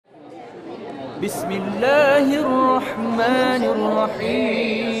بسم الله الرحمن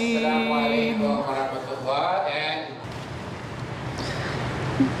الرحيم.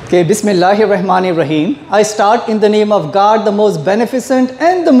 Okay, Bismillahir-Rahmanir-Rahim. I start in the name of God, the most beneficent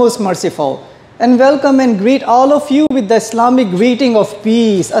and the most merciful. And welcome and greet all of you with the Islamic greeting of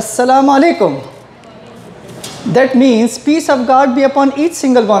peace. Assalamu alaikum. That means peace of God be upon each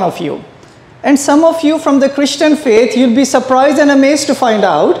single one of you. And some of you from the Christian faith, you'll be surprised and amazed to find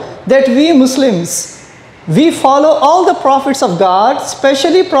out that we Muslims, we follow all the prophets of God,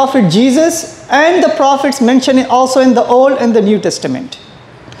 especially Prophet Jesus and the prophets mentioned also in the Old and the New Testament.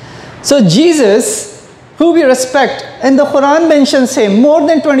 So Jesus, who we respect, and the Quran mentions him more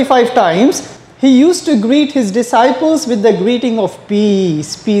than 25 times, he used to greet his disciples with the greeting of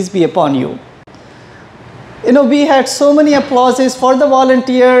peace. Peace be upon you. You know, we had so many applauses for the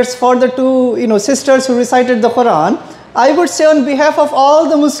volunteers, for the two, sisters who recited the Quran. I would say on behalf of all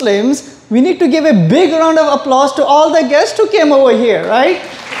the Muslims, we need to give a big round of applause to all the guests who came over here, right?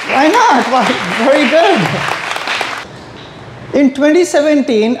 Why not? Very good. In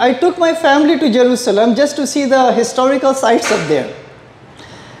 2017, I took my family to Jerusalem just to see the historical sites up there.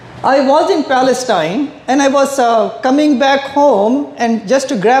 I was in Palestine and I was coming back home and just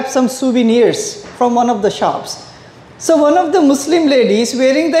to grab some souvenirs from one of the shops. So one of the Muslim ladies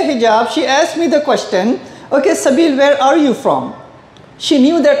wearing the hijab, she asked me the question, okay, Sabil, where are you from? She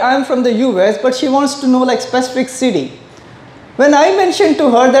knew that I'm from the US, but she wants to know like specific city. When I mentioned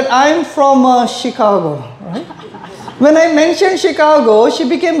to her that I'm from Chicago, right? When I mentioned Chicago, she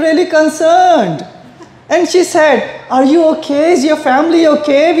became really concerned. And she said, are you okay? Is your family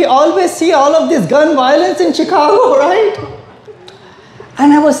okay? We always see all of this gun violence in Chicago, right?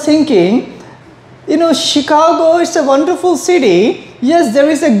 And I was thinking, Chicago is a wonderful city. Yes, there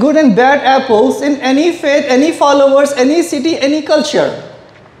is a good and bad apples in any faith, any followers, any city, any culture.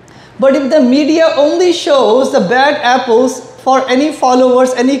 But if the media only shows the bad apples for any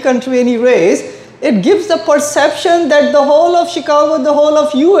followers, any country, any race, it gives the perception that the whole of Chicago, the whole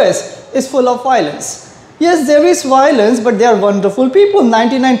of US is full of violence. Yes, there is violence, but they are wonderful people,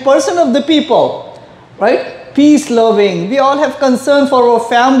 99% of the people, right? Peace-loving. We all have concern for our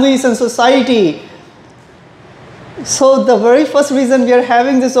families and society. So the very first reason we are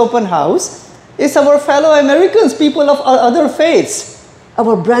having this open house is our fellow Americans, people of other faiths,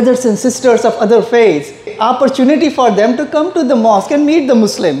 our brothers and sisters of other faiths, opportunity for them to come to the mosque and meet the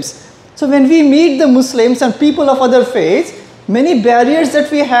Muslims. So when we meet the Muslims and people of other faiths, many barriers that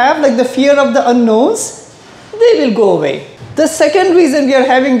we have, like the fear of the unknowns, they will go away. The second reason we are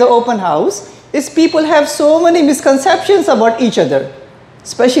having the open house is people have so many misconceptions about each other,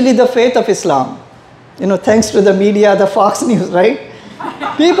 especially the faith of Islam. Thanks to the media, the Fox News, right?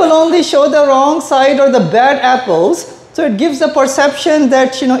 People only show the wrong side or the bad apples, so it gives the perception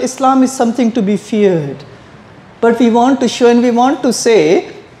that, Islam is something to be feared. But we want to show and we want to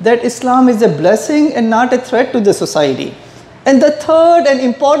say that Islam is a blessing and not a threat to the society. And the third and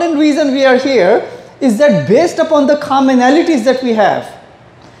important reason we are here is that based upon the commonalities that we have,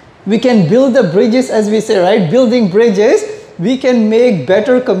 we can build the bridges, as we say, right? Building bridges, we can make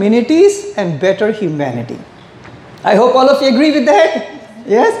better communities and better humanity. I hope all of you agree with that.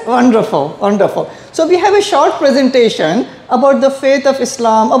 Yes? Wonderful, wonderful. So we have a short presentation about the faith of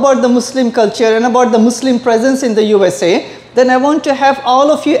Islam, about the Muslim culture, and about the Muslim presence in the USA. Then I want to have all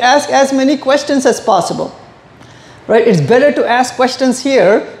of you ask as many questions as possible. Right? It's better to ask questions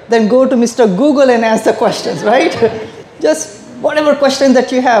here than go to Mr. Google and ask the questions, right? Just whatever question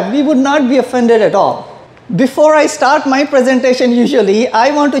that you have, we would not be offended at all. Before I start my presentation, usually,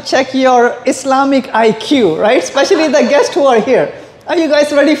 I want to check your Islamic IQ, right? Especially the guests who are here. Are you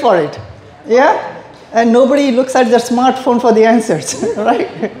guys ready for it? Yeah? And nobody looks at their smartphone for the answers,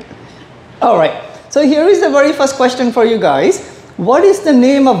 right? All right. So here is the very first question for you guys. What is the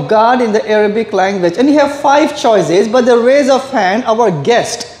name of God in the Arabic language? And you have 5 choices, but the raise of hand, our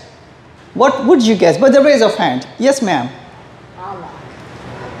guest. What would you guess? By the raise of hand. Yes, ma'am. Allah.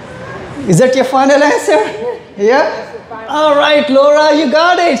 Is that your final answer? Yeah? All right, Laura, you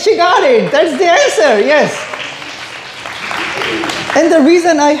got it. She got it. That's the answer. Yes. And the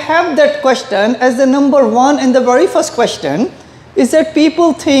reason I have that question as the number 1 and the very first question is that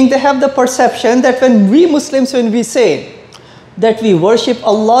people think, they have the perception that when we Muslims, when we say that we worship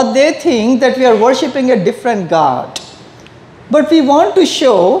Allah, they think that we are worshipping a different God. But we want to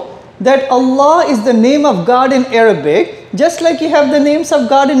show that Allah is the name of God in Arabic, just like you have the names of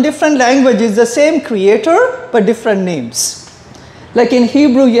God in different languages, the same creator, but different names. Like in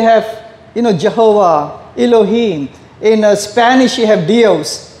Hebrew, you have, Jehovah, Elohim. In Spanish, you have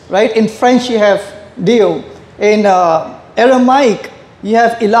Dios, right? In French, you have Dio. In Aramaic, You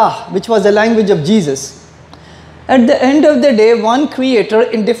have Ilah, which was the language of Jesus. At the end of the day, one creator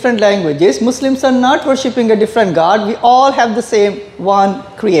in different languages. Muslims are not worshipping a different God. We all have the same one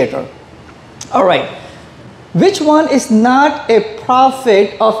creator. All right. Which one is not a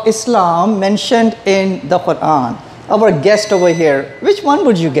prophet of Islam mentioned in the Quran? Our guest over here. Which one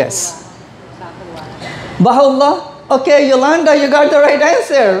would you guess? Baha'u'llah? Okay, Yolanda, you got the right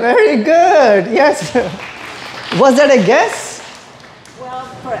answer. Very good. Yes. Was that a guess? Well,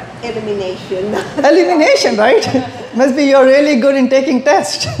 for elimination. Elimination, right? Must be you're really good in taking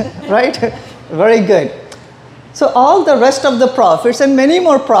tests, right? Very good. So all the rest of the prophets and many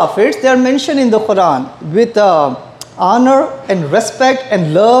more prophets, they are mentioned in the Quran with honor and respect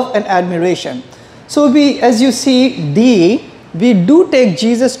and love and admiration. So we, as you see D, we do take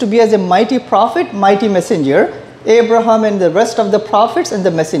Jesus to be as a mighty prophet, mighty messenger, Abraham and the rest of the prophets and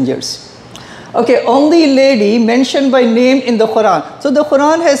the messengers. Okay, only lady mentioned by name in the Quran. So the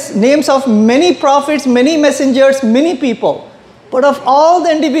Quran has names of many prophets, many messengers, many people. But of all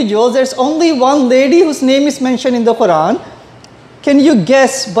the individuals, there's only one lady whose name is mentioned in the Quran. Can you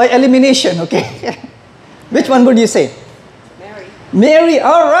guess by elimination? Okay. Which one would you say? Mary. Mary.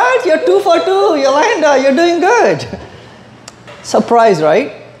 All right, you're 2 for 2. Yolanda, you're doing good. Surprise,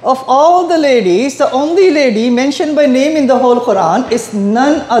 right? Of all the ladies, the only lady mentioned by name in the whole Quran is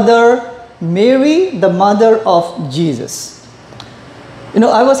none other Mary, the mother of Jesus. You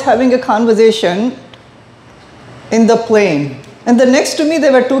know, I was having a conversation in the plane, and the next to me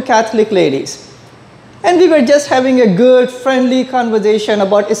there were 2 Catholic ladies. And we were just having a good, friendly conversation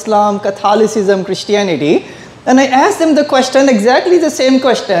about Islam, Catholicism, Christianity. And I asked them the question, exactly the same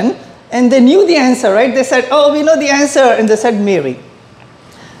question, and they knew the answer, right? They said, oh, we know the answer, and they said Mary.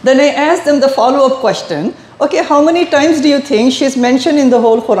 Then I asked them the follow-up question, okay, how many times do you think she's mentioned in the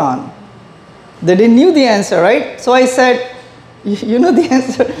whole Quran? They didn't knew the answer, right? So I said, you know the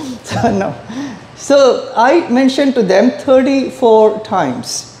answer? So no. So I mentioned to them 34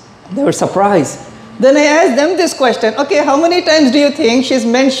 times. They were surprised. Then I asked them this question, okay, how many times do you think she's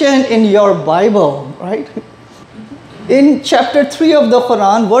mentioned in your Bible, right? In chapter 3 of the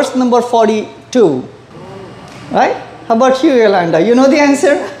Quran, verse number 42, right? How about you, Yolanda? You know the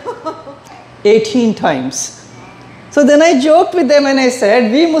answer? 18 times. So then I joked with them and I said,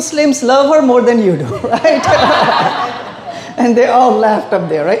 we Muslims love her more than you do, right? And they all laughed up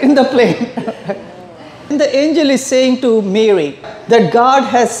there, right, in the plane. And the angel is saying to Mary that God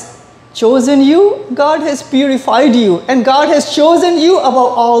has chosen you, God has purified you, and God has chosen you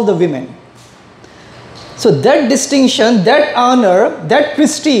above all the women. So that distinction, that honor, that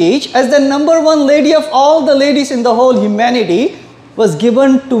prestige as the #1 lady of all the ladies in the whole humanity was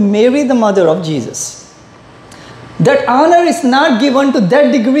given to Mary, the mother of Jesus. That honor is not given to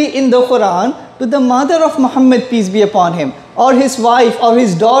that degree in the Quran to the mother of Muhammad, peace be upon him, or his wife, or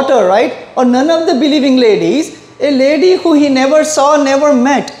his daughter, right? Or none of the believing ladies, a lady who he never saw, never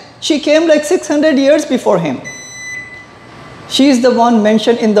met. She came like 600 years before him. She is the one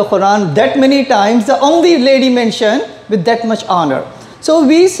mentioned in the Quran that many times, the only lady mentioned with that much honor. So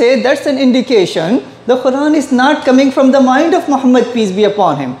we say that's an indication the Quran is not coming from the mind of Muhammad, peace be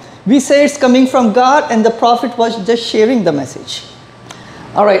upon him. We say it's coming from God and the Prophet was just sharing the message.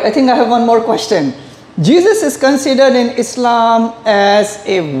 All right, I think I have one more question. Jesus is considered in Islam as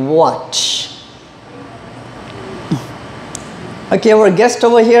a what? Okay, our guest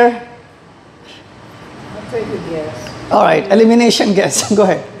over here. I'll take a guess. All right, elimination guess. Go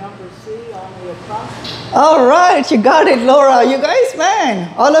ahead. Number C, only a prophet. All right, you got it, Laura. You guys,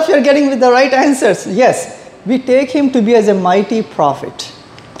 man, all of you are getting with the right answers. Yes, we take him to be as a mighty prophet.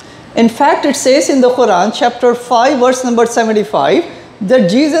 In fact, it says in the Quran, chapter 5, verse number 75, that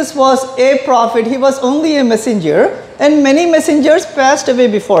Jesus was a prophet. He was only a messenger, and many messengers passed away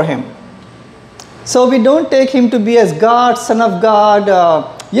before him. So we don't take him to be as God, son of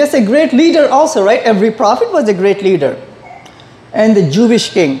God. Yes, a great leader also, right? Every prophet was a great leader. And the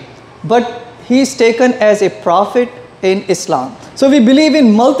Jewish king. But he is taken as a prophet in Islam. So we believe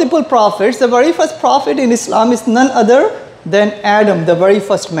in multiple prophets. The very first prophet in Islam is none other than Adam, the very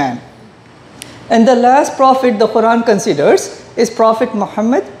first man. And the last prophet the Quran considers is Prophet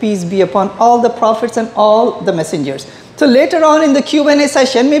Muhammad, peace be upon all the prophets and all the messengers. So later on in the Q&A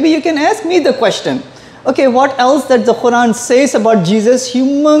session, maybe you can ask me the question. Okay, what else that the Quran says about Jesus?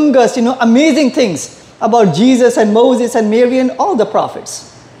 Humongous, amazing things about Jesus and Moses and Mary and all the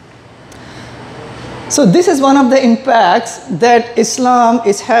prophets. So this is one of the impacts that Islam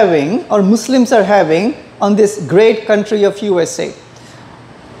is having, or Muslims are having, on this great country of USA.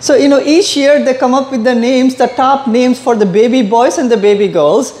 So, each year they come up with the names, the top names for the baby boys and the baby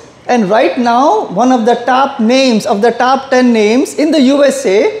girls. And right now, one of the top names of the top 10 names in the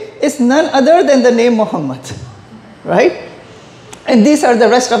USA is none other than the name Muhammad, right? And these are the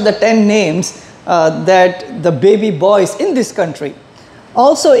rest of the 10 names that the baby boys in this country.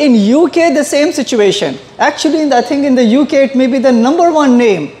 Also in UK, the same situation. Actually, I think in the UK, it may be the #1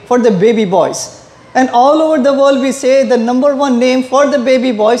 name for the baby boys. And all over the world, we say the #1 name for the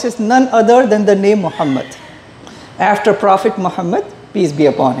baby boys is none other than the name Muhammad. After Prophet Muhammad, peace be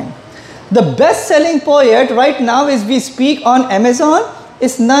upon him. The best-selling poet right now as we speak on Amazon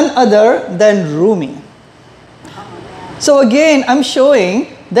is none other than Rumi. So again, I'm showing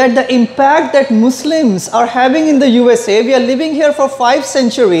that the impact that Muslims are having in the USA, we are living here for 5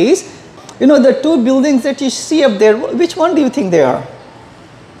 centuries. You know, the 2 buildings that you see up there, which one do you think they are?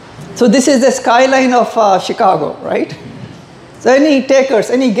 So this is the skyline of Chicago, right? So any takers,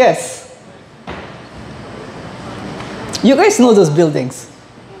 any guess? You guys know those buildings.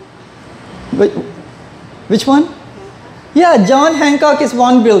 Which one? Yeah, John Hancock is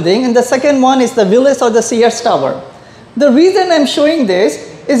one building, and the second one is the Willis or the Sears Tower. The reason I'm showing this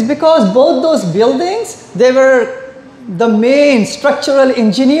is because both those buildings, the main structural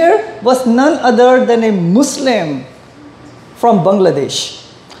engineer was none other than a Muslim from Bangladesh.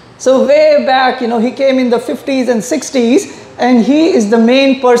 So way back, you know, he came in the 50s and 60s, and he is the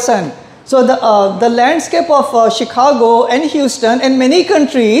main person. So the landscape of Chicago and Houston and many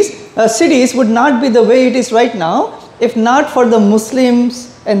countries, cities would not be the way it is right now if not for the Muslims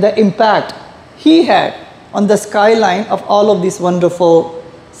and the impact he had on the skyline of all of these wonderful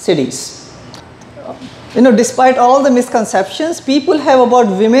cities. You know, despite all the misconceptions people have about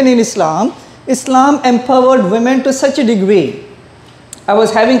women in Islam, Islam empowered women to such a degree. I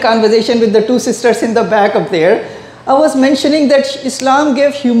was having conversation with the 2 sisters in the back up there. I was mentioning that Islam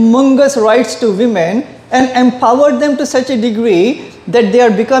gave humongous rights to women and empowered them to such a degree that they are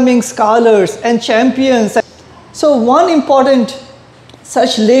becoming scholars and champions. So one important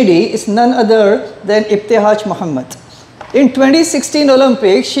such lady is none other than Ibtihaj Muhammad. In 2016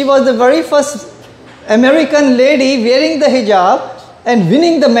 Olympics, she was the very first American lady wearing the hijab and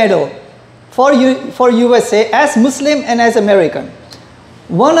winning the medal for USA as Muslim and as American.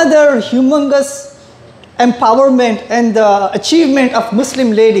 One other humongous empowerment and the achievement of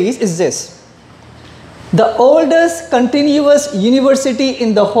Muslim ladies is this. The oldest continuous university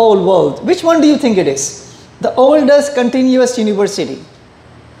in the whole world. Which one do you think it is? The oldest continuous university.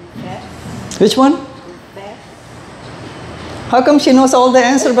 Which one? How come she knows all the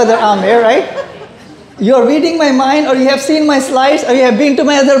answer, Brother Amir, right? You are reading my mind, or you have seen my slides, or you have been to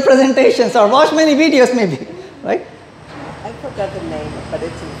my other presentations, or watched many videos maybe, right? I forgot the name, but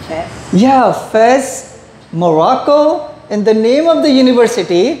it's in Fez. Yeah, Fez, Morocco, and the name of the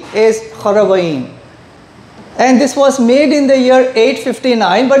university is Qarawiyyin. And this was made in the year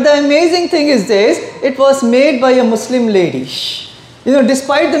 859, but the amazing thing is this, it was made by a Muslim lady. You know,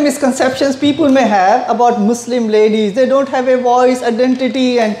 despite the misconceptions people may have about Muslim ladies, they don't have a voice,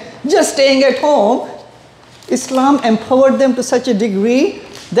 identity, and just staying at home, Islam empowered them to such a degree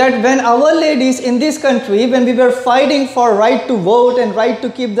that when our ladies in this country, when we were fighting for right to vote and right to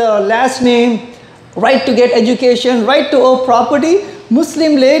keep the last name, right to get education, right to own property,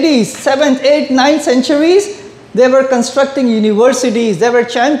 Muslim ladies, 7th, 8th, 9th centuries, they were constructing universities, they were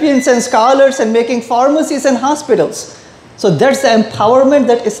champions and scholars and making pharmacies and hospitals. So that's the empowerment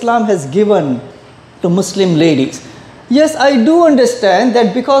that Islam has given to Muslim ladies. Yes, I do understand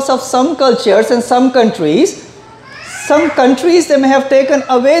that because of some cultures and some countries they may have taken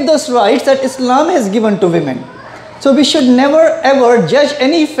away those rights that Islam has given to women. So we should never ever judge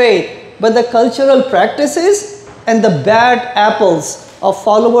any faith by the cultural practices and the bad apples of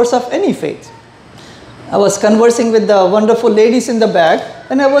followers of any faith. I was conversing with the wonderful ladies in the back,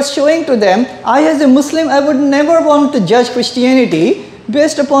 and I was showing to them, I as a Muslim, I would never want to judge Christianity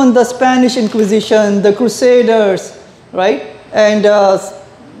based upon the Spanish Inquisition, the Crusaders, right? And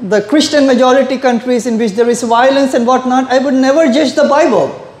the Christian majority countries in which there is violence and whatnot. I would never judge the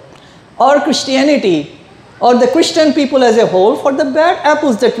Bible or Christianity or the Christian people as a whole for the bad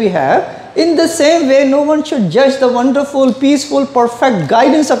apples that we have. In the same way, no one should judge the wonderful, peaceful, perfect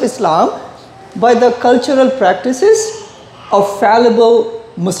guidance of Islam by the cultural practices of fallible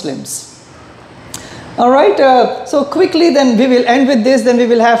Muslims. All right, so quickly then we will end with this, then we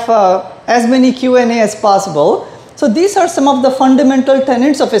will have as many Q&A as possible. So these are some of the fundamental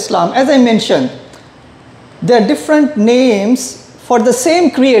tenets of Islam. As I mentioned, there are different names for the same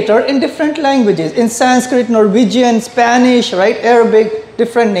creator in different languages. In Sanskrit, Norwegian, Spanish, right, Arabic,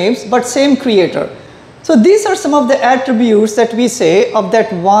 different names, but same creator. So these are some of the attributes that we say of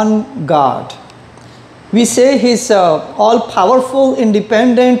that one God. We say He's all-powerful,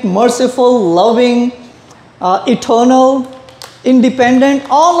 independent, merciful, loving, eternal, independent,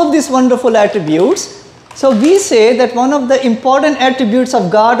 all of these wonderful attributes. So we say that one of the important attributes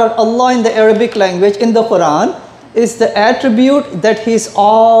of God or Allah in the Arabic language in the Quran is the attribute that He is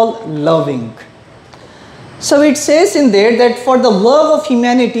all-loving. So it says in there that for the love of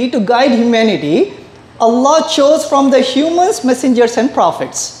humanity, to guide humanity, Allah chose from the humans messengers and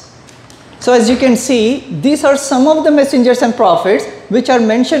prophets. So as you can see, these are some of the messengers and prophets which are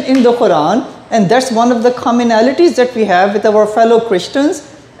mentioned in the Quran, and that's one of the commonalities that we have with our fellow Christians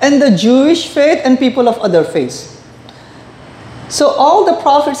and the Jewish faith and people of other faiths. So all the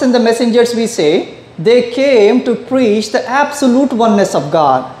prophets and the messengers, we say, they came to preach the absolute oneness of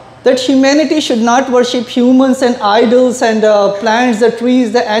God, that humanity should not worship humans and idols and plants, the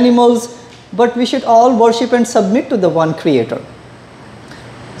trees, the animals, but we should all worship and submit to the one Creator.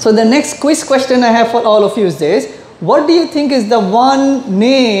 So the next quiz question I have for all of you is this: what do you think is the one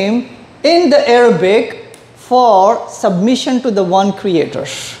name in the Arabic for submission to the one Creator?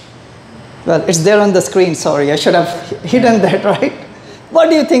 Well, it's there on the screen, sorry, I should have hidden that, right? What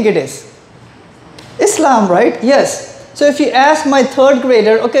do you think it is? Islam, right? Yes. So if you ask my third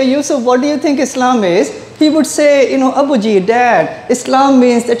grader, okay, Yusuf, what do you think Islam is? He would say, Abuji, Dad, Islam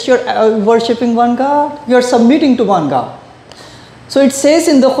means that you're worshipping one God, you're submitting to one God. So it says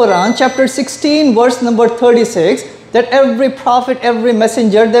in the Quran, chapter 16, verse number 36, that every prophet, every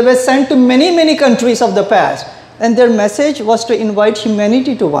messenger, they were sent to many, many countries of the past. And their message was to invite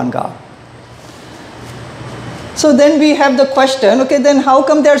humanity to one God. So then we have the question, okay, then how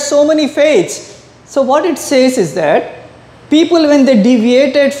come there are so many faiths? So what it says is that people, when they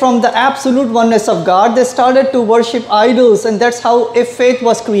deviated from the absolute oneness of God, they started to worship idols, and that's how a faith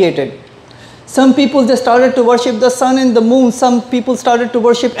was created. Some people, they started to worship the sun and the moon. Some people started to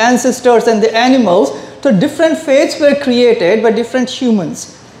worship ancestors and the animals. So different faiths were created by different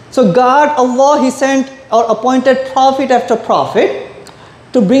humans. So God, Allah, He sent or appointed prophet after prophet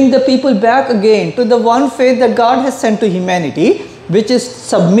to bring the people back again to the one faith that God has sent to humanity, which is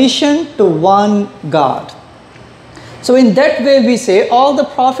submission to one God. So in that way we say all the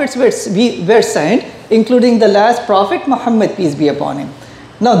prophets were sent, including the last prophet, Muhammad, peace be upon him.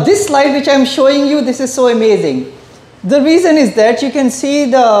 Now this slide which I am showing you, this is so amazing. The reason is that you can see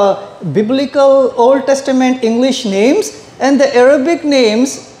the biblical Old Testament English names and the Arabic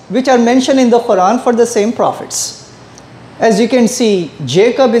names which are mentioned in the Quran for the same prophets. As you can see,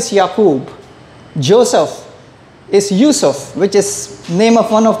 Jacob is Yaqub, Joseph is Yusuf, which is name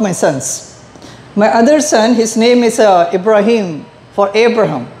of one of my sons. My other son, his name is Ibrahim, for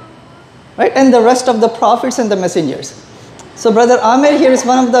Abraham, right? And the rest of the prophets and the messengers. So Brother Amir, here is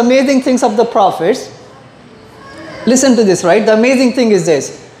one of the amazing things of the prophets. Listen to this, right? The amazing thing is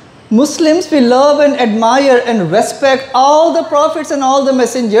this: Muslims, we love and admire and respect all the prophets and all the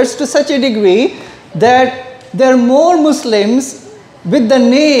messengers to such a degree that there are more Muslims with the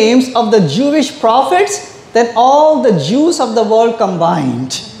names of the Jewish prophets than all the Jews of the world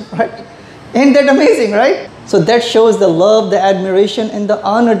combined, right? Ain't that amazing, right? So that shows the love, the admiration, and the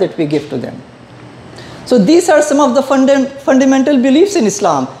honor that we give to them. So these are some of the fundamental beliefs in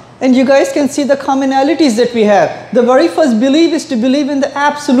Islam. And you guys can see the commonalities that we have. The very first belief is to believe in the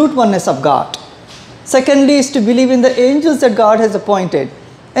absolute oneness of God. Secondly is to believe in the angels that God has appointed.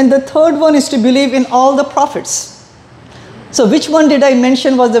 And the third one is to believe in all the prophets. So which one did I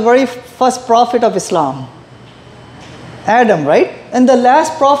mention was the very first prophet of Islam? Adam, right? And the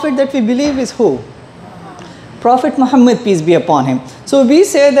last prophet that we believe is who? Prophet Muhammad, peace be upon him. So we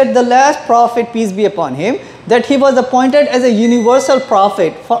say that the last prophet, peace be upon him, that he was appointed as a universal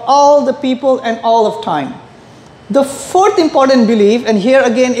prophet for all the people and all of time. The fourth important belief, and here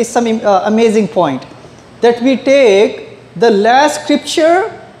again is some amazing point, that we take the last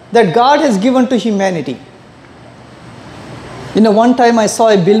scripture that God has given to humanity. One time I saw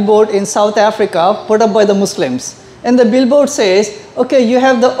a billboard in South Africa put up by the Muslims. And the billboard says, okay, you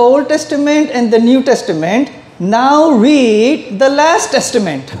have the Old Testament and the New Testament. Now read the last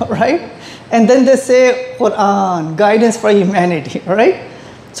testament, right? And then they say Quran, guidance for humanity, right?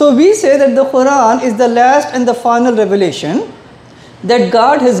 So we say that the Quran is the last and the final revelation that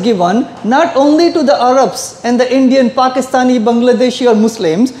God has given not only to the Arabs and the Indian, Pakistani, Bangladeshi or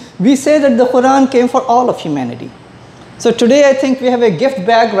Muslims. We say that the Quran came for all of humanity. So today I think we have a gift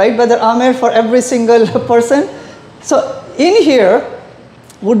bag, right, Brother Amir, for every single person. So in here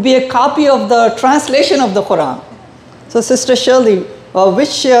would be a copy of the translation of the Quran. So Sister Shirley,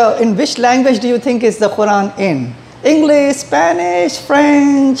 in which language do you think is the Quran in? English, Spanish,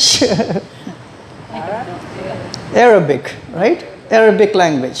 French? Arabic, right? Arabic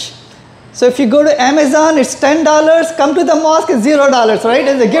language. So if you go to Amazon, it's $10. Come to the mosque, it's $0, right?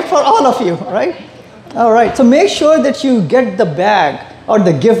 It's a gift for all of you, right? All right. So make sure that you get the bag or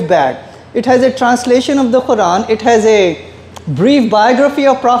the gift bag. It has a translation of the Quran. It has a brief biography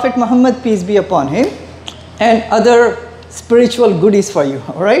of Prophet Muhammad, peace be upon him, and other spiritual goodies for you,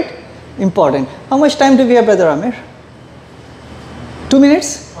 all right? Important. How much time do we have, Brother Amir? 2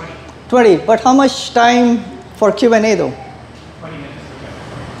 minutes? 20. But how much time for Q&A though? 20 minutes.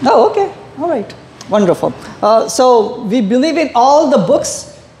 Oh, okay. All right. Wonderful. So we believe in all the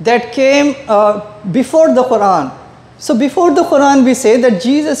books that came before the Quran. So before the Quran, we say that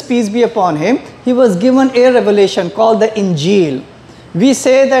Jesus, peace be upon him, he was given a revelation called the Injil. We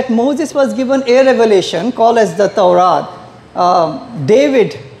say that Moses was given a revelation called as the Torah.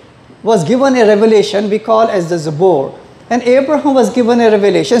 David was given a revelation we call as the Zabur. And Abraham was given a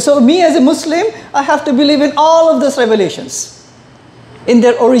revelation. So me as a Muslim, I have to believe in all of those revelations in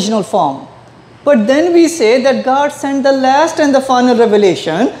their original form. But then we say that God sent the last and the final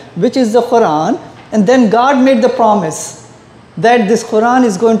revelation, which is the Quran. And then God made the promise that this Quran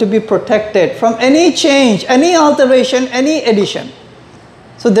is going to be protected from any change, any alteration, any addition.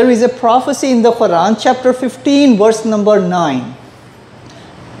 So there is a prophecy in the Quran, chapter 15, verse number 9.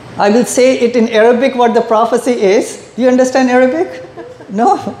 I will say it in Arabic what the prophecy is. Do you understand Arabic?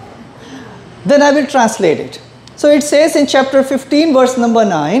 No? Then I will translate it. So it says in chapter 15, verse number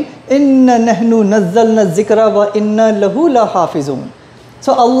 9, Inna nahnu nazzalna zikra wa inna lahu lahafizun.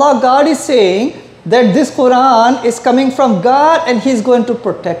 So Allah, God is saying that this Quran is coming from God and He is going to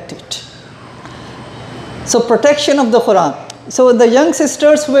protect it. So protection of the Quran. So the young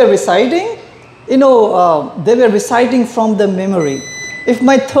sisters who were reciting, they were reciting from the memory. If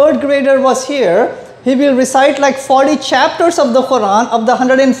my third grader was here, he will recite like 40 chapters of the Quran, of the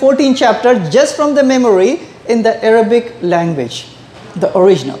 114 chapters, just from the memory in the Arabic language, the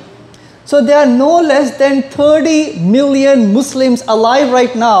original. So there are no less than 30 million Muslims alive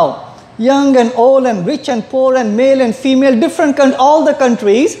right now, young and old and rich and poor and male and female, different all the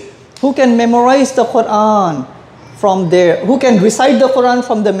countries, who can memorize the Quran from there, who can recite the Quran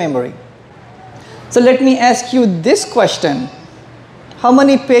from the memory. So let me ask you this question. How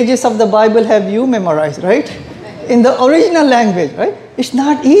many pages of the Bible have you memorized, right? In the original language, right? It's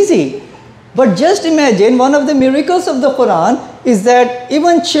not easy. But just imagine, one of the miracles of the Quran is that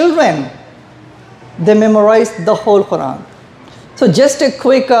even children, they memorize the whole Quran. So just a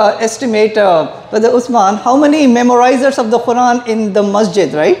quick estimate, Brother Usman, how many memorizers of the Quran in the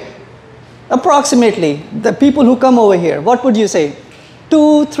masjid, right? Approximately, the people who come over here, what would you say?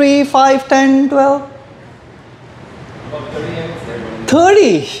 2, 3, 5, 10, 12?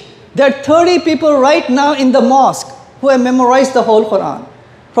 30. There are 30 people right now in the mosque who have memorized the whole Quran,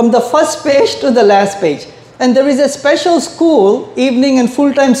 from the first page to the last page. And there is a special school, evening and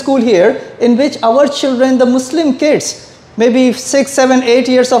full-time school here, in which our children, the Muslim kids, maybe 6, 7, 8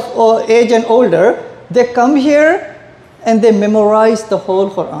 years of age and older, they come here and they memorize the whole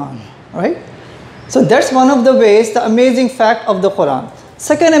Quran, right? So that's one of the ways, the amazing fact of the Quran.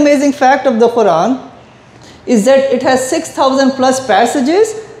 Second amazing fact of the Quran is that it has 6,000 plus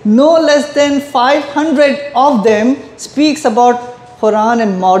passages. No less than 500 of them speaks about Quran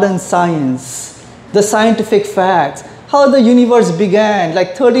and modern science, the scientific facts, how the universe began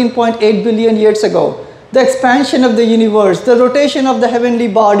like 13.8 billion years ago, the expansion of the universe, the rotation of the heavenly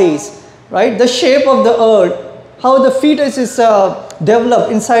bodies, right? The shape of the earth, how the fetus is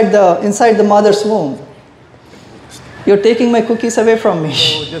developed inside the mother's womb. You're taking my cookies away from me.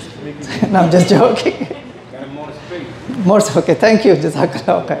 No, just making No, I'm just joking. more space. More, okay, thank you.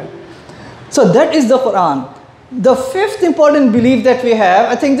 Jazakallah khair. So that is the Quran. The fifth important belief that we have,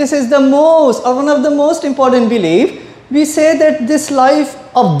 I think this is the most, or one of the most important belief. We say that this life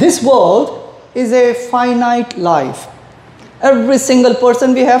of this world is a finite life. Every single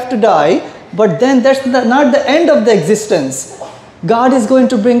person we have to die, but then that's not the end of the existence. God is going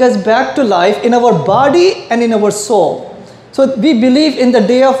to bring us back to life in our body and in our soul. So we believe in the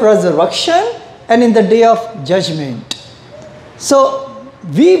day of resurrection and in the day of judgment. So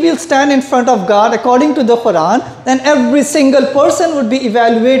we will stand in front of God according to the Quran, and every single person would be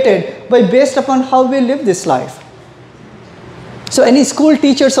evaluated based upon how we live this life. So any school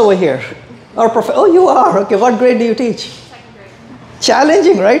teachers over here? Or oh, you are. Okay, what grade do you teach? Second grade.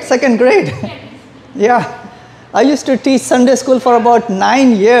 Challenging, right? Second grade. Yeah. I used to teach Sunday school for about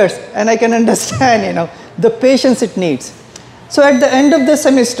 9 years, and I can understand, the patience it needs. So at the end of the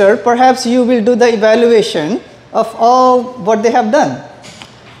semester, perhaps you will do the evaluation of all what they have done.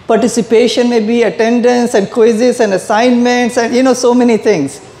 Participation may be attendance and quizzes and assignments and so many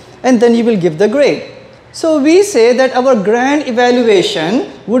things. And then you will give the grade. So we say that our grand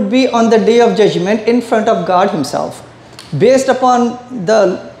evaluation would be on the day of judgment in front of God himself, based upon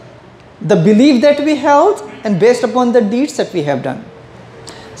the belief that we held and based upon the deeds that we have done.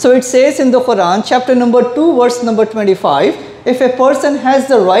 So it says in the Quran, chapter number 2, verse number 25, if a person has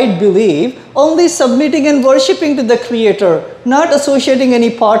the right belief, only submitting and worshipping to the Creator, not associating any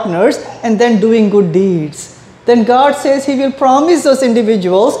partners and then doing good deeds, then God says He will promise those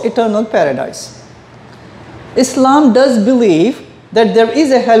individuals eternal paradise. Islam does believe that there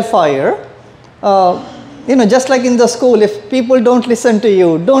is a hellfire. Just like in the school, if people don't listen to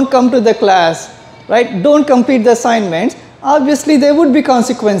you, don't come to the class, right? Don't complete the assignments, obviously there would be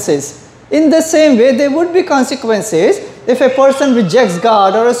consequences. In the same way, there would be consequences if a person rejects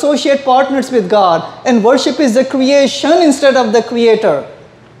God or associate partners with God and worship is the creation instead of the Creator.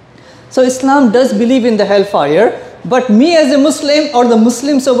 So Islam does believe in the hellfire, but me as a Muslim or the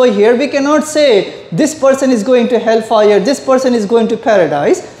Muslims over here, we cannot say this person is going to hellfire, this person is going to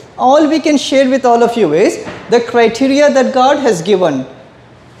paradise. All we can share with all of you is the criteria that God has given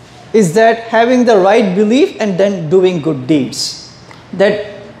is that having the right belief and then doing good deeds.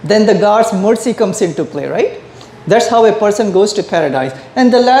 Then the God's mercy comes into play, right? That's how a person goes to paradise.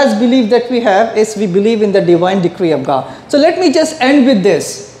 And the last belief that we have is we believe in the divine decree of God. So let me just end with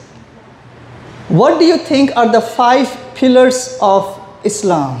this. What do you think are the 5 pillars of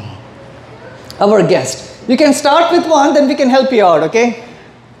Islam? Our guest. You can start with one, then we can help you out, okay?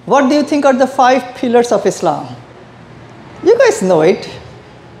 What do you think are the 5 pillars of Islam? You guys know it.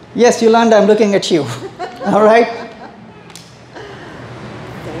 Yes, Yolanda, I'm looking at you. All right?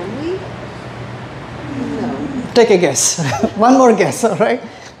 Family? No. Take a guess. One more guess, all right?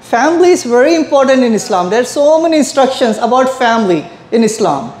 Family is very important in Islam. There are so many instructions about family in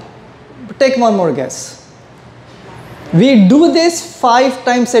Islam. Take one more guess. We do this 5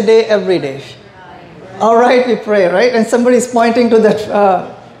 times a day, every day. All right, we pray, right? And somebody is pointing to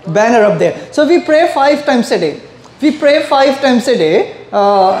that banner up there. So we pray 5 times a day. We pray 5 times a day.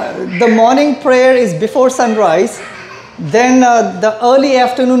 The morning prayer is before sunrise. Then the early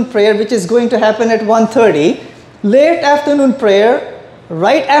afternoon prayer, which is going to happen at 1:30. Late afternoon prayer,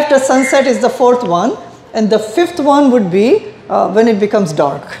 right after sunset is the 4th one. And the 5th one would be when it becomes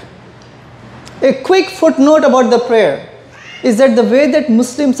dark. A quick footnote about the prayer is that the way that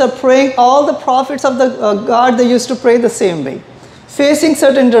Muslims are praying, all the prophets of the God, they used to pray the same way. Facing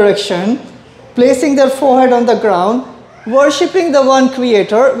certain direction, placing their forehead on the ground, worshipping the one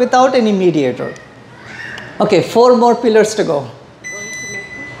Creator without any mediator. Okay, 4 more pillars to go.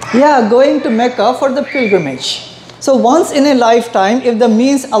 Yeah, going to Mecca for the pilgrimage. So once in a lifetime, if the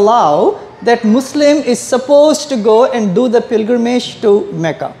means allow, that Muslim is supposed to go and do the pilgrimage to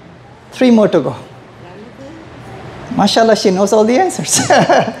Mecca. 3 more to go. MashaAllah, she knows all the answers.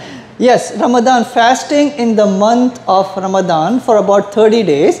 Yes, Ramadan, fasting in the month of Ramadan for about 30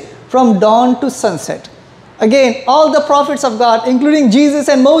 days from dawn to sunset. Again, all the prophets of God, including Jesus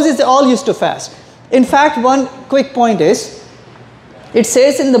and Moses, they all used to fast. In fact, one quick point is, it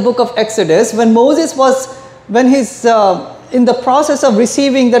says in the book of Exodus, when Moses was, when he's in the process of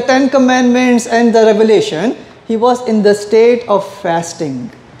receiving the 10 commandments and the revelation, he was in the state of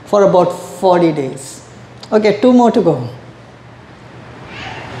fasting for about 40 days. Okay, 2 more to go.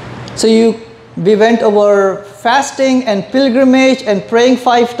 So we went over fasting and pilgrimage and praying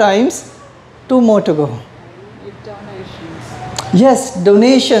 5 times. 2 more to go. Donations. Yes,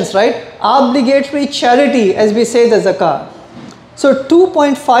 donations, right? Obligatory charity, as we say the zakat. So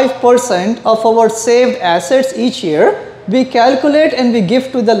 2.5% of our saved assets each year, we calculate and we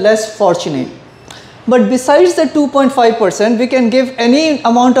give to the less fortunate. But besides the 2.5%, we can give any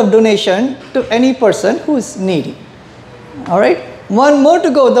amount of donation to any person who is needy. All right? 1 more to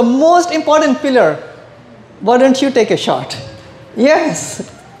go. The most important pillar. Why don't you take a shot?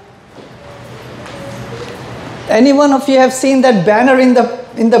 Yes. Any one of you have seen that banner in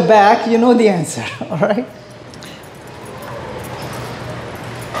the back, you know the answer. All right?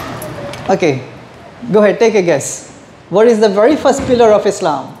 Okay. Go ahead, take a guess. What is the very first pillar of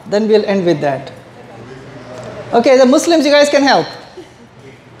Islam? Then we'll end with that. Okay, the Muslims, you guys can help.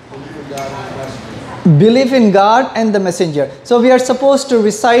 Believe in God and the Messenger. So we are supposed to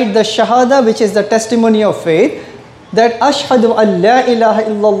recite the Shahada, which is the testimony of faith, that Ashhadu an la ilaha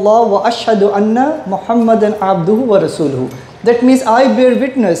illallah wa ashhadu anna Muhammadan abduhu wa rasuluhu. That means I bear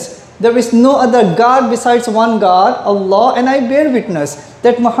witness. There is no other God besides one God, Allah, and I bear witness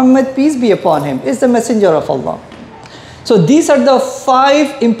that Muhammad, peace be upon him, is the messenger of Allah. So these are the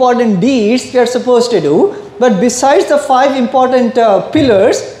 5 important deeds we are supposed to do. But besides the 5 important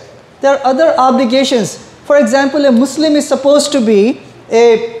pillars, there are other obligations. For example, a Muslim is supposed to be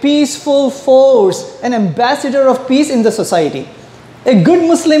a peaceful force, an ambassador of peace in the society. A good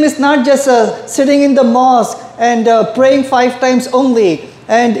Muslim is not just sitting in the mosque and praying 5 times only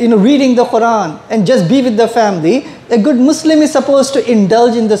and reading the Quran and just be with the family. A good Muslim is supposed to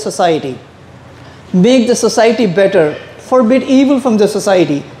indulge in the society, make the society better, forbid evil from the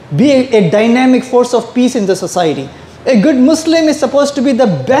society, be a dynamic force of peace in the society. A good Muslim is supposed to be the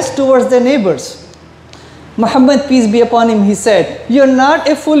best towards their neighbors. Muhammad, peace be upon him, he said, you're not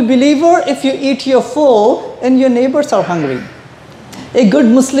a full believer if you eat your full and your neighbors are hungry. A good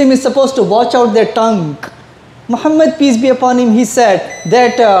Muslim is supposed to watch out their tongue. Muhammad, peace be upon him, he said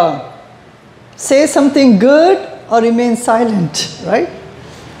that say something good or remain silent, right?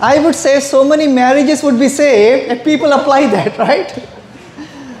 I would say so many marriages would be saved if people apply that, right?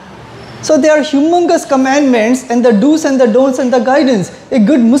 So there are humongous commandments and the do's and the don'ts and the guidance. A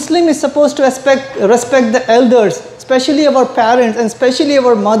good Muslim is supposed to respect the elders, especially our parents and especially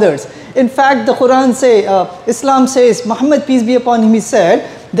our mothers. In fact, the Quran Islam says, Muhammad, peace be upon him, he said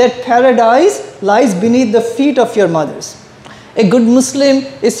that paradise lies beneath the feet of your mothers. A good Muslim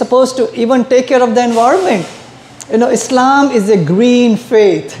is supposed to even take care of the environment. Islam is a green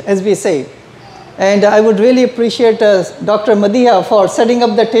faith, as we say. And I would really appreciate Dr. Madiha for setting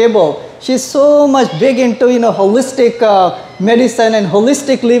up the table. She's so much big into holistic medicine and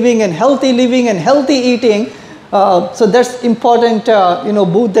holistic living and healthy eating. So that's important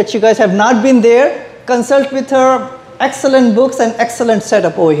booth that you guys have not been there. Consult with her. Excellent books and excellent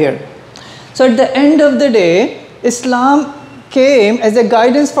setup over here. So at the end of the day, Islam came as a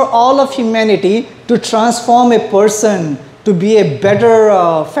guidance for all of humanity to transform a person to be a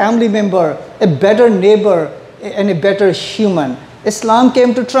better family member, a better neighbor, and a better human. Islam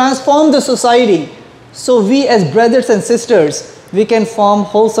came to transform the society so we as brothers and sisters, we can form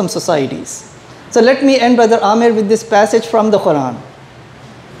wholesome societies. So let me end, Brother Amir, with this passage from the Quran.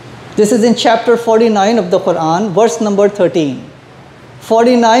 This is in chapter 49 of the Quran, verse number 13.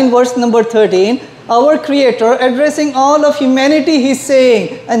 49, verse number 13. Our Creator, addressing all of humanity, He's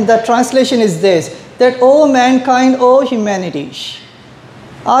saying, and the translation is this, that, O mankind, O humanity,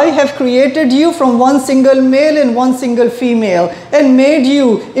 I have created you from one single male and one single female and made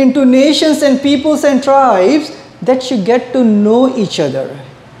you into nations and peoples and tribes that you get to know each other.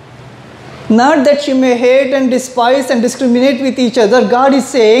 Not that you may hate and despise and discriminate with each other. God is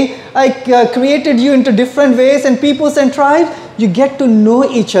saying, I created you into different ways and peoples and tribes. You get to know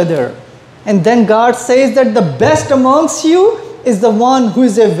each other. And then God says that the best amongst you is the one who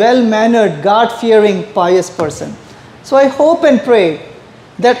is a well-mannered, God-fearing, pious person. So I hope and pray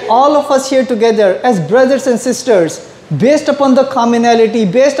that all of us here together as brothers and sisters, based upon the commonality,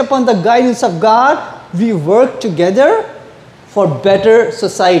 based upon the guidance of God, we work together for better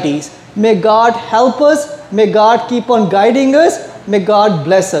societies. May God help us. May God keep on guiding us. May God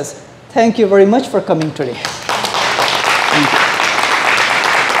bless us. Thank you very much for coming today. Thank you.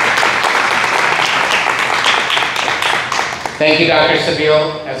 Thank you, Dr.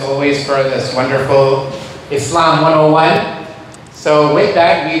 Sabil, as always, for this wonderful Islam 101. So with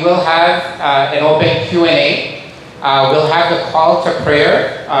that, we will have an open Q&A. We'll have the call to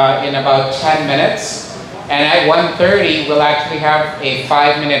prayer in about 10 minutes. And at 1:30, we'll actually have a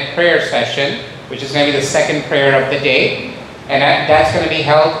 5-minute prayer session, which is going to be the second prayer of the day. And that's going to be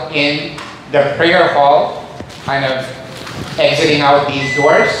held in the prayer hall, kind of exiting out these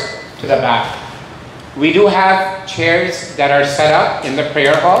doors to the back. We do have chairs that are set up in the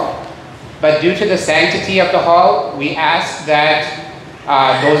prayer hall, but due to the sanctity of the hall, we ask that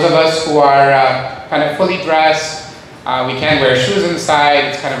those of us who are kind of fully dressed, we can't wear shoes inside,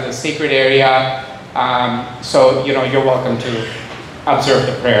 it's kind of the secret area. So, you're welcome to observe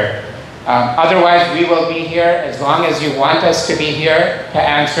the prayer. Otherwise, we will be here as long as you want us to be here to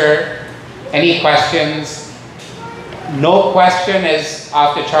answer any questions. No question is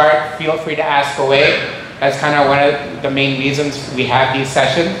off the chart. Feel free to ask away. That's kind of one of the main reasons we have these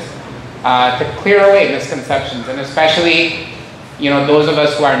sessions, to clear away misconceptions. And especially, those of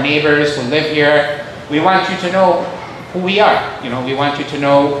us who are neighbors, who live here, we want you to know who we are. We want you to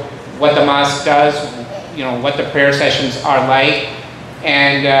know what the mosque does, what the prayer sessions are like.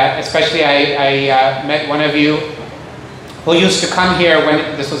 And especially I met one of you who used to come here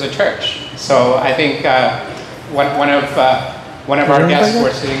when this was a church. So I think one of our guests who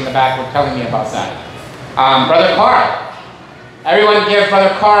are sitting in the back were telling me about that. Brother Carl. Everyone give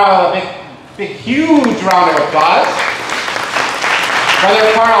Brother Carl a big, huge round of applause.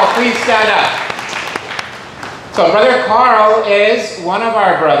 Brother Carl, please stand up. So Brother Carl is one of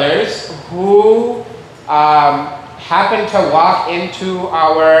our brothers who happened to walk into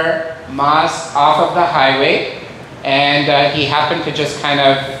our mosque off of the highway And he happened to just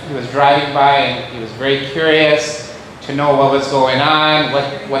he was driving by and he was very curious to know what was going on,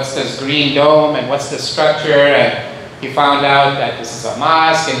 what's this green dome and what's this structure, and he found out that this is a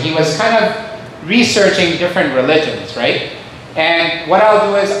mosque, and he was kind of researching different religions, right? And what I'll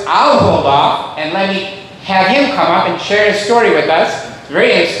do is I'll hold off and let me have him come up and share his story with us. It's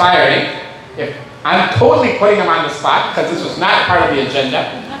very inspiring. I'm totally putting him on the spot because this was not part of the agenda.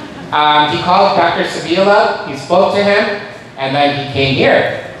 He called Dr. Sabeel up, he spoke to him, and then he came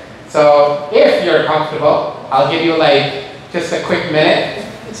here. So if you're comfortable, I'll give you just a quick minute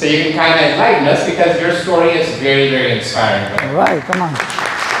so you can kind of enlighten us because your story is very, very inspiring. All right, come on.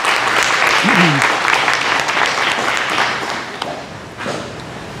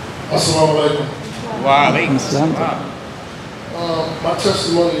 Assalamu alaikum. Wa alaikum assalam. My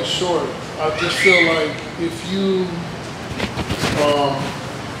testimony is short. I just feel like if you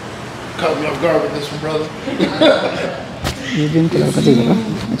caught me off guard with this one, brother. If you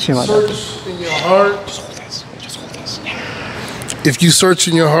search in your heart, if you search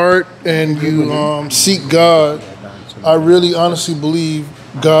in your heart and you seek God, I really honestly believe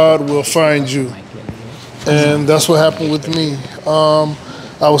God will find you. And that's what happened with me.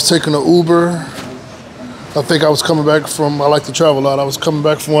 I was taking an Uber. I think I was coming back from, I like to travel a lot. I was coming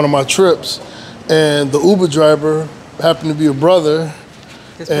back from one of my trips, and the Uber driver happened to be a brother.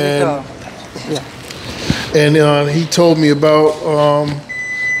 And he told me about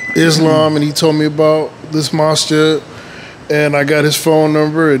Islam, and he told me about this masjid, and I got his phone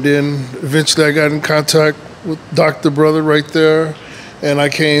number, and then eventually I got in contact with Dr. Brother right there, and I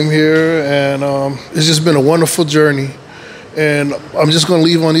came here, and it's just been a wonderful journey. And I'm just going to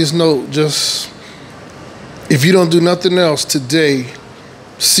leave on this note, just if you don't do nothing else today,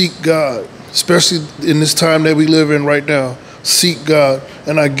 seek God, especially in this time that we live in right now. Seek God,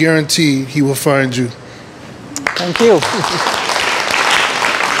 and I guarantee He will find you. Thank you.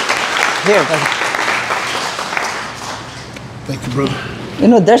 Here. Thank you, brother. You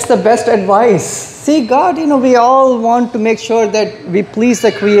know, that's the best advice. See, God, you know, we all want to make sure that we please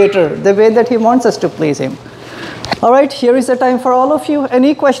the Creator the way that He wants us to please Him. All right, here is the time for all of you.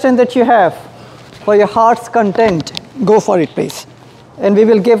 Any question that you have for your heart's content, go for it, please. And we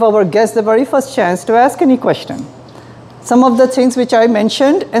will give our guests the very first chance to ask any question. Some of the things which I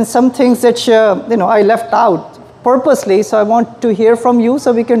mentioned and some things that I left out purposely, so I want to hear from you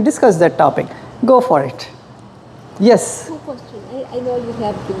so we can discuss that topic. Go for it. Yes? One question. I know you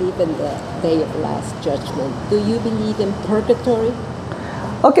have belief in the day of last judgment. Do you believe in purgatory?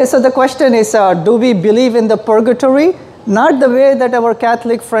 Okay, so the question is, do we believe in the purgatory? Not the way that our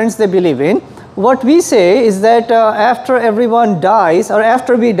Catholic friends, they believe in. What we say is that after everyone dies, or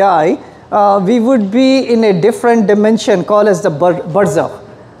after we die, we would be in a different dimension called as the barzakh.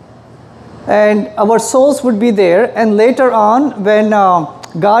 And our souls would be there, and later on when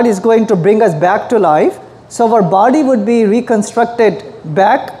God is going to bring us back to life, so our body would be reconstructed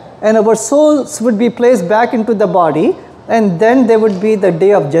back and our souls would be placed back into the body, and then there would be the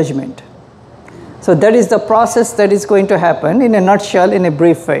day of judgment. So that is the process that is going to happen in a nutshell, in a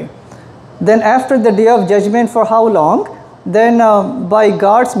brief way. Then after the day of judgment, for how long? Then by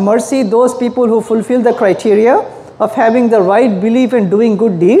God's mercy, those people who fulfill the criteria of having the right belief and doing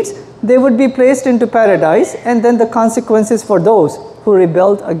good deeds, they would be placed into paradise, and then the consequences for those who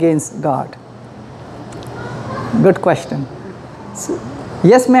rebelled against God. Good question.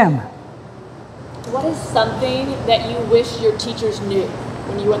 Yes, ma'am. What is something that you wish your teachers knew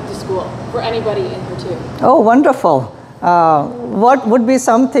when you went to school? For anybody in here too. Oh, wonderful. What would be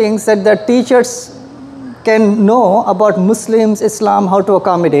some things that the teachers can know about Muslims, Islam, how to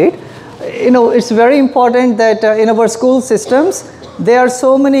accommodate? You know, it's very important that in our school systems, there are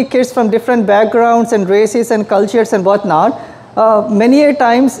so many kids from different backgrounds and races and cultures and whatnot. Many a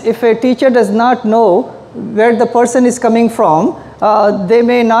times, if a teacher does not know where the person is coming from, they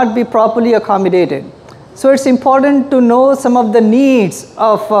may not be properly accommodated. So it's important to know some of the needs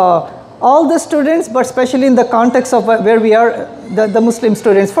of all the students, but especially in the context of where we are, the Muslim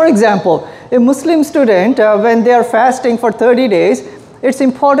students. For example, a Muslim student, when they are fasting for 30 days, it's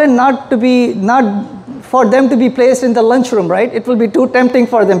important not for them to be placed in the lunchroom, right? It will be too tempting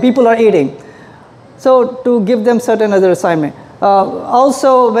for them. People are eating. So to give them certain other assignment.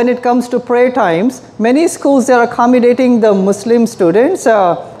 Also, when it comes to prayer times, many schools are accommodating the Muslim students.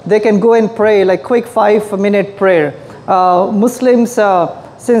 They can go and pray like quick 5-minute prayer. Muslims,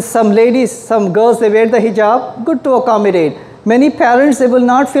 since some ladies, some girls, they wear the hijab, good to accommodate. Many parents, they will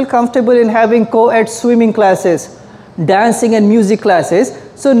not feel comfortable in having co-ed swimming classes, dancing and music classes.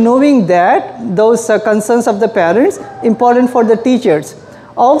 So knowing that, those concerns of the parents, important for the teachers.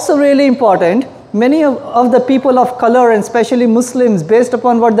 Also really important, many of the people of color, and especially Muslims, based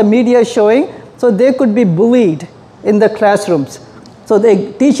upon what the media is showing, so they could be bullied in the classrooms. So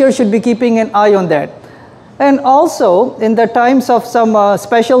the teacher should be keeping an eye on that. And also, in the times of some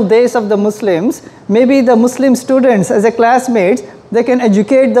special days of the Muslims, maybe the Muslim students as a classmates, they can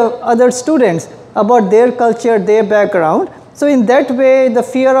educate the other students about their culture, their background. So in that way, the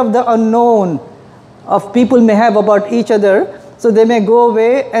fear of the unknown of people may have about each other, so they may go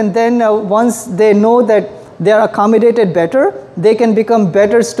away, and then once they know that they are accommodated better, they can become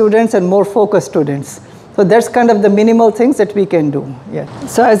better students and more focused students. So that's kind of the minimal things that we can do. Yeah.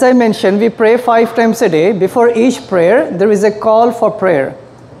 So as I mentioned, we pray 5 times a day. Before each prayer, there is a call for prayer.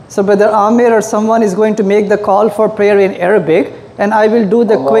 So Brother Amir or someone is going to make the call for prayer in Arabic, and I will do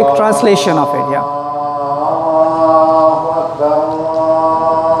the quick translation of it. Yeah.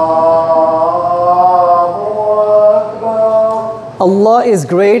 Allah is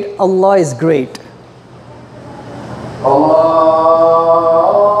great, Allah is great.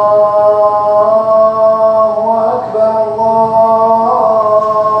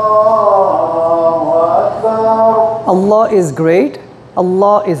 Allah is great,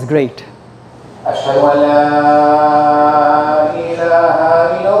 Allah is great.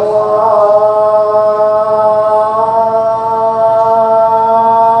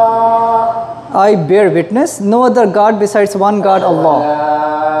 I bear witness, no other God besides one God, Allah.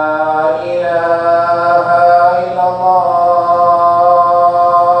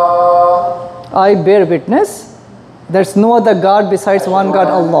 I bear witness, there's no other God besides one God,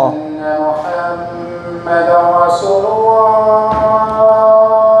 Allah.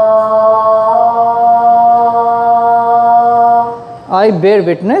 I bear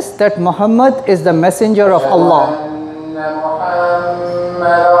witness that Muhammad is the messenger of Allah.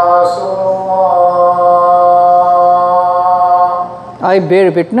 I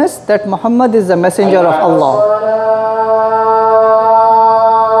bear witness that Muhammad is the messenger of Allah.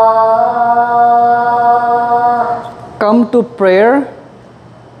 Come to prayer.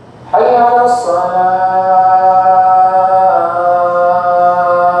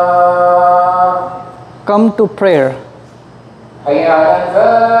 Come to prayer.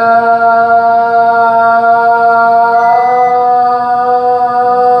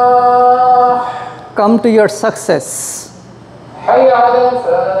 Come to your success.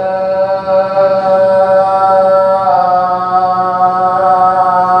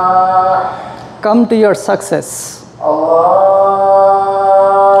 Come to your success.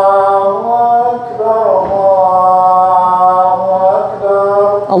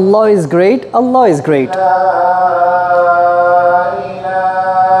 Allah is great, Allah is great.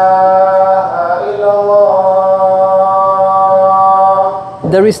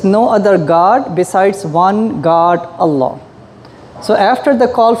 There is no other God besides one God, Allah. So after the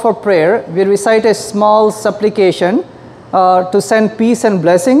call for prayer, we recite a small supplication to send peace and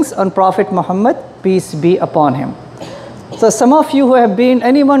blessings on Prophet Muhammad, peace be upon him. So some of you who have been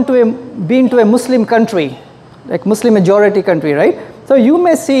to a Muslim country, like Muslim majority country, right? So you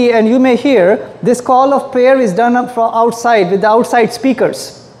may see and you may hear this call of prayer is done from outside with the outside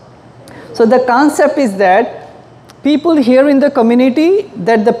speakers. So the concept is that people here in the community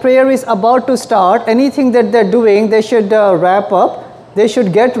that the prayer is about to start, anything that they're doing, they should wrap up, they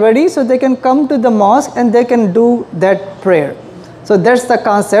should get ready so they can come to the mosque and they can do that prayer. So that's the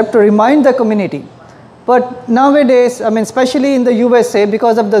concept, to remind the community. But nowadays, I mean, especially in the USA,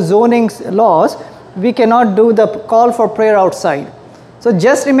 because of the zoning laws, we cannot do the call for prayer outside. So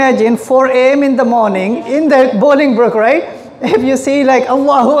just imagine 4 a.m. in the morning in the Bolingbrook, right? If you see like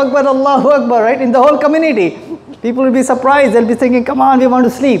Allahu Akbar, right? In the whole community, people will be surprised. They'll be thinking, come on, we want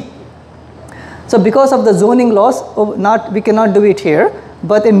to sleep. So because of the zoning laws, we cannot do it here.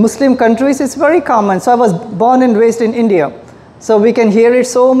 But in Muslim countries, it's very common. So I was born and raised in India. So we can hear it,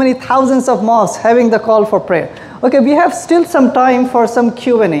 so many thousands of mosques having the call for prayer. Okay, we have still some time for some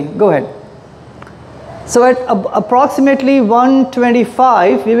Q&A. Go ahead. So at approximately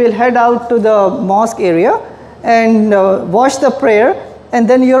 1:25, we will head out to the mosque area and watch the prayer. And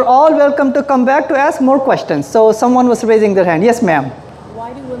then you're all welcome to come back to ask more questions. So someone was raising their hand. Yes, ma'am.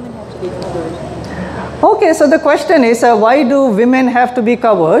 Why do women have to be covered? Okay, so the question is, why do women have to be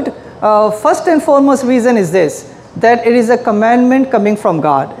covered? First and foremost reason is this, that it is a commandment coming from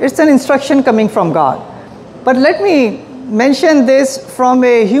God. It's an instruction coming from God. But let me mention this from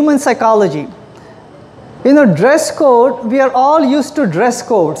a human psychology. You know, dress code, we are all used to dress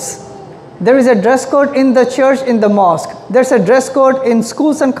codes. There is a dress code in the church, in the mosque. There's a dress code in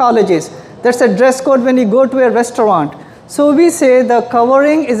schools and colleges. There's a dress code when you go to a restaurant. So we say the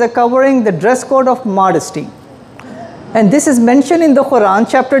covering is a covering, the dress code of modesty. And this is mentioned in the Quran,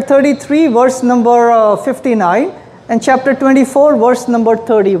 chapter 33, verse number 59, and chapter 24, verse number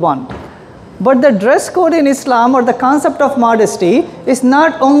 31. But the dress code in Islam, or the concept of modesty, is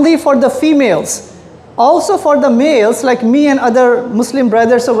not only for the females, also for the males, like me and other Muslim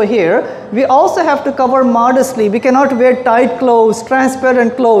brothers over here. We also have to cover modestly. We cannot wear tight clothes,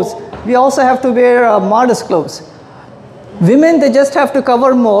 transparent clothes. We also have to wear modest clothes. Women, they just have to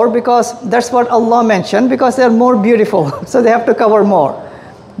cover more because that's what Allah mentioned, because they are more beautiful, so they have to cover more.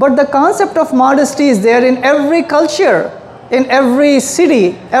 But the concept of modesty is there in every culture, in every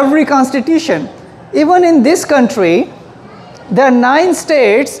city, every constitution. Even in this country, there are 9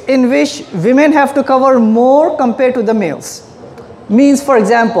 states in which women have to cover more compared to the males. Means, for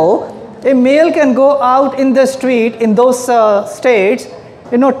example, a male can go out in the street in those states,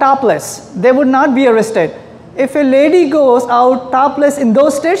 topless. They would not be arrested. If a lady goes out topless in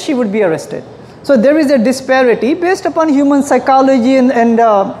those states, she would be arrested. So there is a disparity based upon human psychology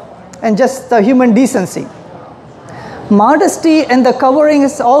and just the human decency. Modesty and the covering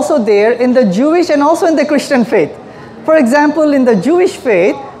is also there in the Jewish and also in the Christian faith. For example, in the Jewish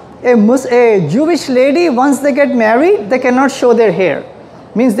faith, a Jewish lady, once they get married, they cannot show their hair.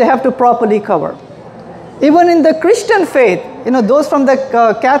 Means they have to properly cover. Even in the Christian faith, those from the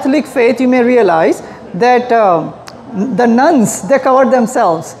Catholic faith, you may realize that the nuns, they cover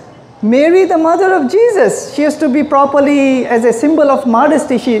themselves. Mary, the mother of Jesus, she used to be properly, as a symbol of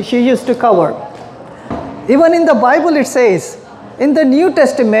modesty, she used to cover. Even in the Bible it says, in the New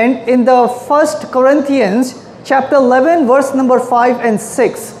Testament, in the 1 Corinthians chapter 11, verse number 5 and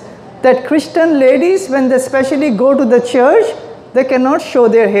 6, that Christian ladies, when they especially go to the church, they cannot show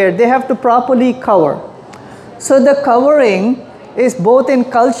their hair. They have to properly cover. So the covering is both in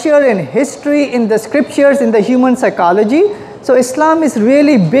culture, in history, in the scriptures, in the human psychology. So Islam is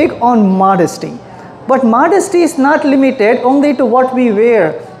really big on modesty. But modesty is not limited only to what we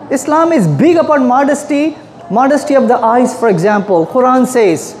wear. Islam is big upon modesty, modesty of the eyes, for example. Quran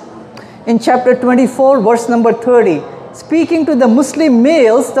says in chapter 24, verse number 30, speaking to the Muslim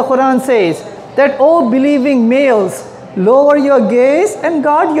males, the Quran says that, "O believing males, lower your gaze and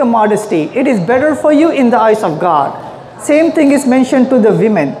guard your modesty. It is better for you in the eyes of God." Same thing is mentioned to the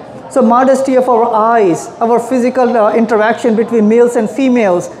women. So modesty of our eyes, our physical interaction between males and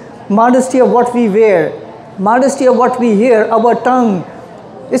females, modesty of what we wear, modesty of what we hear, our tongue.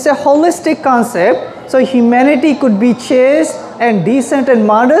 It's a holistic concept. So humanity could be chaste and decent and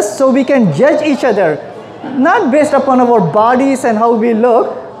modest, so we can judge each other, not based upon our bodies and how we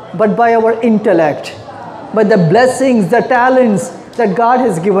look, but by our intellect, by the blessings, the talents that God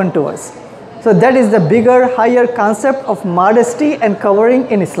has given to us. So that is the bigger, higher concept of modesty and covering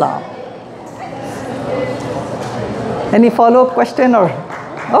in Islam. Any follow-up question or?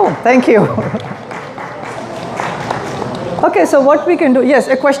 Oh, thank you. Okay, so what we can do? Yes,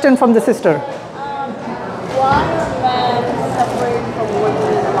 a question from the sister. Why are men separated from women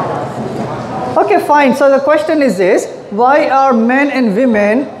in the mosque? Okay, fine. So the question is this: why are men and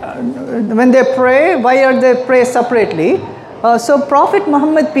women, when they pray, why are they pray separately? So Prophet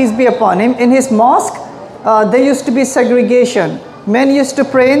Muhammad, peace be upon him, in his mosque, there used to be segregation. Men used to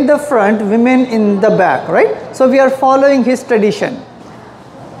pray in the front, women in the back, right? So we are following his tradition.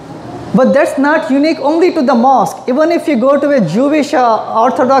 But that's not unique only to the mosque. Even if you go to a Jewish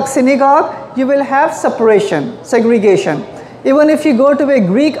Orthodox synagogue, you will have separation, segregation. Even if you go to a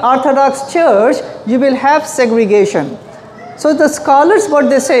Greek Orthodox church, you will have segregation. So the scholars, what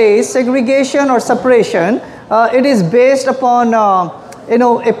they say is segregation or separation, it is based upon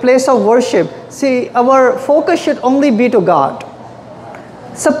a place of worship. See, our focus should only be to God.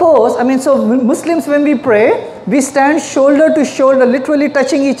 Suppose, so Muslims, when we pray, we stand shoulder to shoulder, literally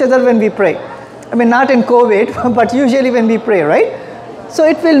touching each other when we pray. Not in COVID, but usually when we pray, right? So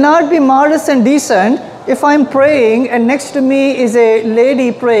it will not be modest and decent if I'm praying and next to me is a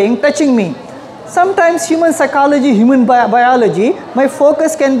lady praying, touching me. Sometimes human psychology, human biology, my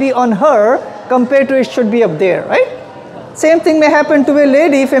focus can be on her compared to it should be up there, right? Same thing may happen to a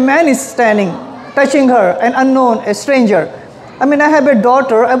lady if a man is standing, touching her, an unknown, a stranger. I have a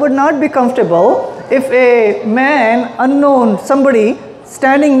daughter, I would not be comfortable if a man, unknown, somebody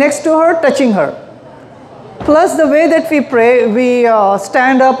standing next to her, touching her. Plus the way that we pray, we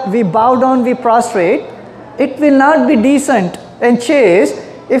stand up, we bow down, we prostrate, it will not be decent and chaste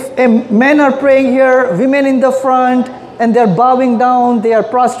if men are praying here, women in the front, and they're bowing down, they are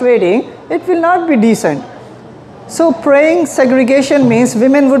prostrating, it will not be decent. So praying segregation means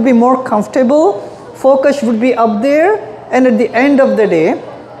women would be more comfortable, focus would be up there, and at the end of the day,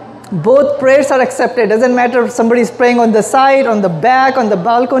 both prayers are accepted. Doesn't matter if somebody is praying on the side, on the back, on the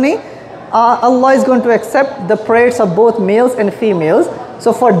balcony. Allah is going to accept the prayers of both males and females.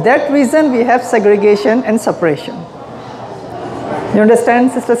 So for that reason, we have segregation and separation. You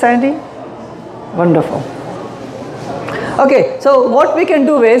understand, Sister Sandy? Wonderful. Okay, so what we can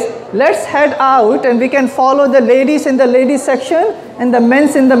do is, let's head out and we can follow the ladies in the ladies section and the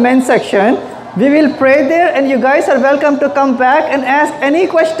men's in the men's section. We will pray there, and you guys are welcome to come back and ask any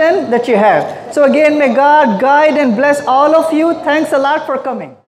question that you have. So again, may God guide and bless all of you. Thanks a lot for coming.